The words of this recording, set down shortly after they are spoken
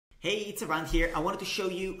Hey, it's Aran here. I wanted to show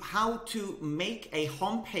you how to make a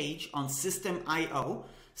home page on Systemeio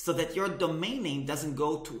so that your domain name doesn't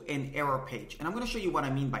go to an error page. And I'm going to show you what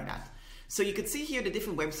I mean by that. So you can see here the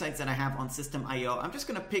different websites that I have on Systemeio. I'm just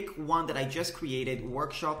going to pick one that I just created,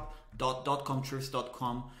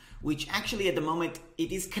 workshop.comtruths.com, which actually at the moment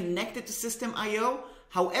it is connected to Systemeio.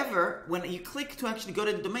 However, when you click to actually go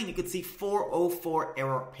to the domain, you can see 404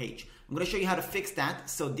 error page. I'm going to show you how to fix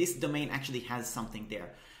that so this domain actually has something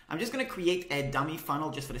there. I'm just going to create a dummy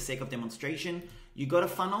funnel just for the sake of demonstration. You go to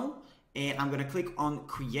funnel and I'm going to click on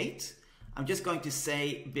create. I'm just going to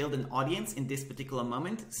say build an audience in this particular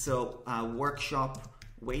moment. So workshop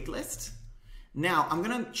waitlist. Now I'm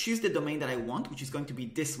going to choose the domain that I want, which is going to be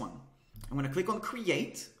this one. I'm going to click on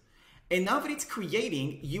create. And now that it's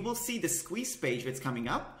creating, you will see the squeeze page that's coming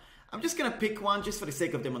up. I'm just going to pick one just for the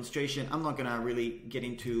sake of demonstration. I'm not going to really get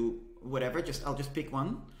into whatever, I'll just pick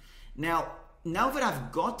one. Now that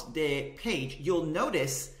I've got the page, you'll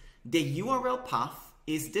notice the URL path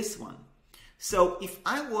is this one. So if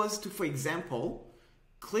I was to, for example,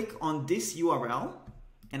 click on this URL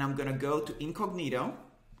and I'm going to go to incognito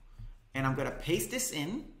and I'm going to paste this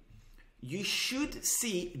in, you should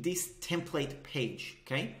see this template page,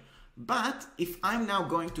 okay? But if I'm now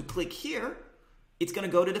going to click here, it's going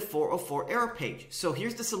to go to the 404 error page. So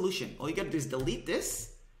here's the solution. All you got to do is delete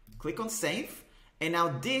this, click on save, and now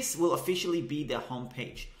this will officially be the home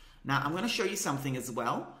page. Now I'm going to show you something as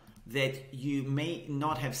well that you may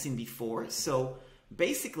not have seen before. So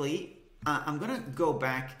basically, I'm going to go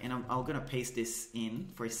back and I'm going to paste this in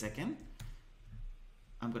for a second.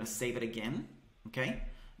 I'm going to save it again. Okay.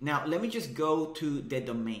 Now let me just go to the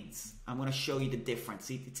domains. I'm going to show you the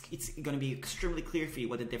difference. It's going to be extremely clear for you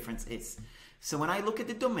what the difference is. So when I look at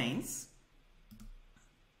the domains,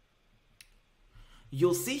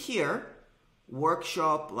 you'll see here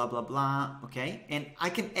workshop, blah, blah, blah, okay? And I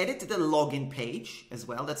can edit the login page as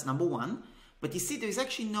well, that's number one. But you see there's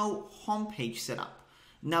actually no home page set up.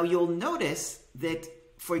 Now you'll notice that,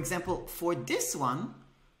 for example, for this one,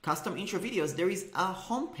 custom intro videos, there is a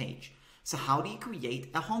home page. So how do you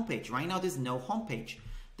create a home page? Right now there's no home page.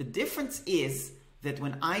 The difference is that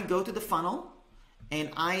when I go to the funnel and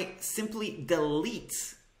I simply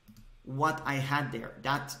delete what I had there,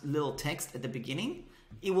 that little text at the beginning,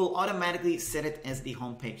 it will automatically set it as the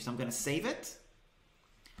home page. So I'm going to save it.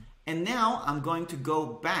 And now I'm going to go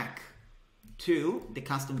back to the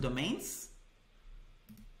custom domains.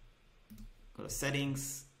 Go to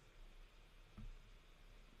settings,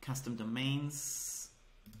 custom domains.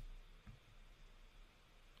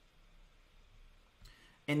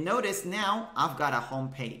 And notice now I've got a home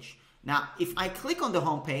page. Now, if I click on the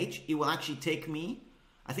home page, it will actually take me,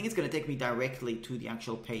 I think it's going to take me directly to the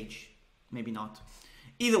actual page. Maybe not.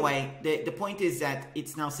 Either way, the point is that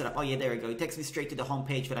it's now set up. Oh yeah, there we go. It takes me straight to the home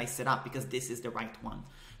page that I set up because this is the right one.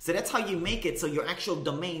 So that's how you make it so your actual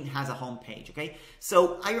domain has a home page, okay?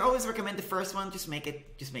 So I always recommend the first one, just make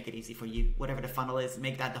it easy for you. Whatever the funnel is,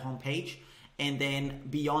 make that the home page. And then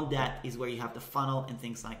beyond that is where you have the funnel and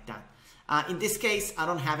things like that. In this case, I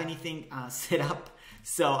don't have anything set up,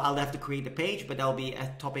 so I'll have to create the page, but that'll be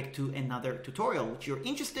a topic to another tutorial. If you're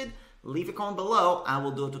interested, leave a comment below. I will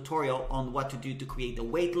do a tutorial on what to do to create the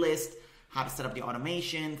waitlist, how to set up the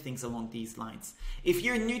automation, things along these lines. If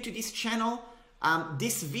you're new to this channel,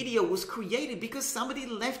 this video was created because somebody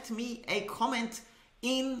left me a comment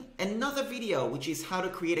in another video, which is how to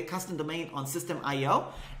create a custom domain on Systemeio.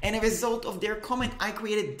 And as a result of their comment, I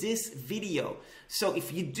created this video. So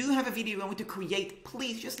if you do have a video you want me to create,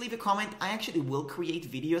 please just leave a comment. I actually will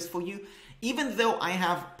create videos for you. Even though I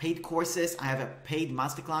have paid courses, I have a paid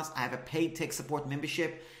masterclass, I have a paid tech support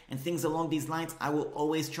membership, and things along these lines, I will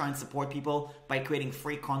always try and support people by creating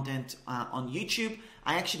free content on YouTube.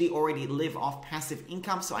 I actually already live off passive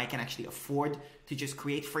income, so I can actually afford to just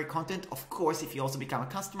create free content. Of course, if you also become a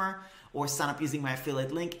customer or sign up using my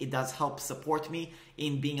affiliate link, it does help support me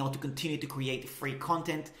in being able to continue to create free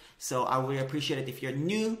content. So I really appreciate it. If you're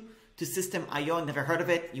new to Systemeio, never heard of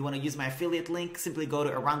it, you want to use my affiliate link, simply go to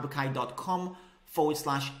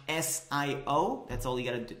aranbukai.com/SIO. That's all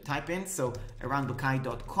you got to type in. So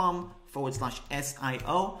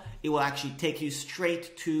aranbukai.com/SIO. It will actually take you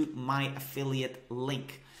straight to my affiliate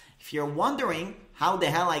link. If you're wondering how the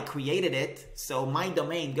hell I created it, so my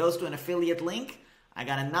domain goes to an affiliate link, I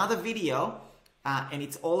got another video and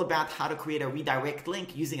it's all about how to create a redirect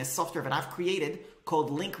link using a software that I've created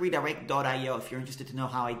called linkredirect.io if you're interested to know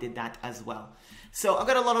how I did that as well. So I've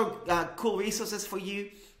got a lot of cool resources for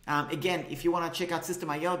you. Again, if you want to check out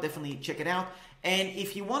Systemeio, definitely check it out. And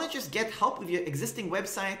if you want to just get help with your existing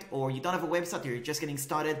website, or you don't have a website, or you're just getting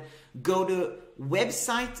started, go to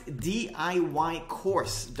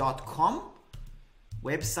websitediycourse.com,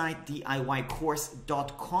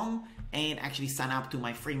 websitediycourse.com, and actually sign up to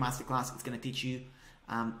my free masterclass. It's going to teach you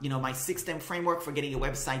my 6-step framework for getting your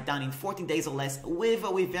website done in 14 days or less, with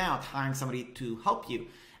or without hiring somebody to help you.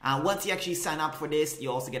 Once you actually sign up for this,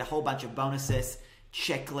 you also get a whole bunch of bonuses,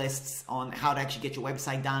 checklists on how to actually get your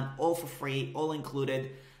website done, all for free, all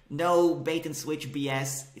included. No bait and switch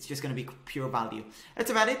BS. It's just going to be pure value. That's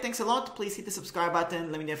about it. Thanks a lot. Please hit the subscribe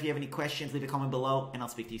button. Let me know if you have any questions. Leave a comment below, and I'll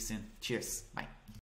speak to you soon. Cheers. Bye.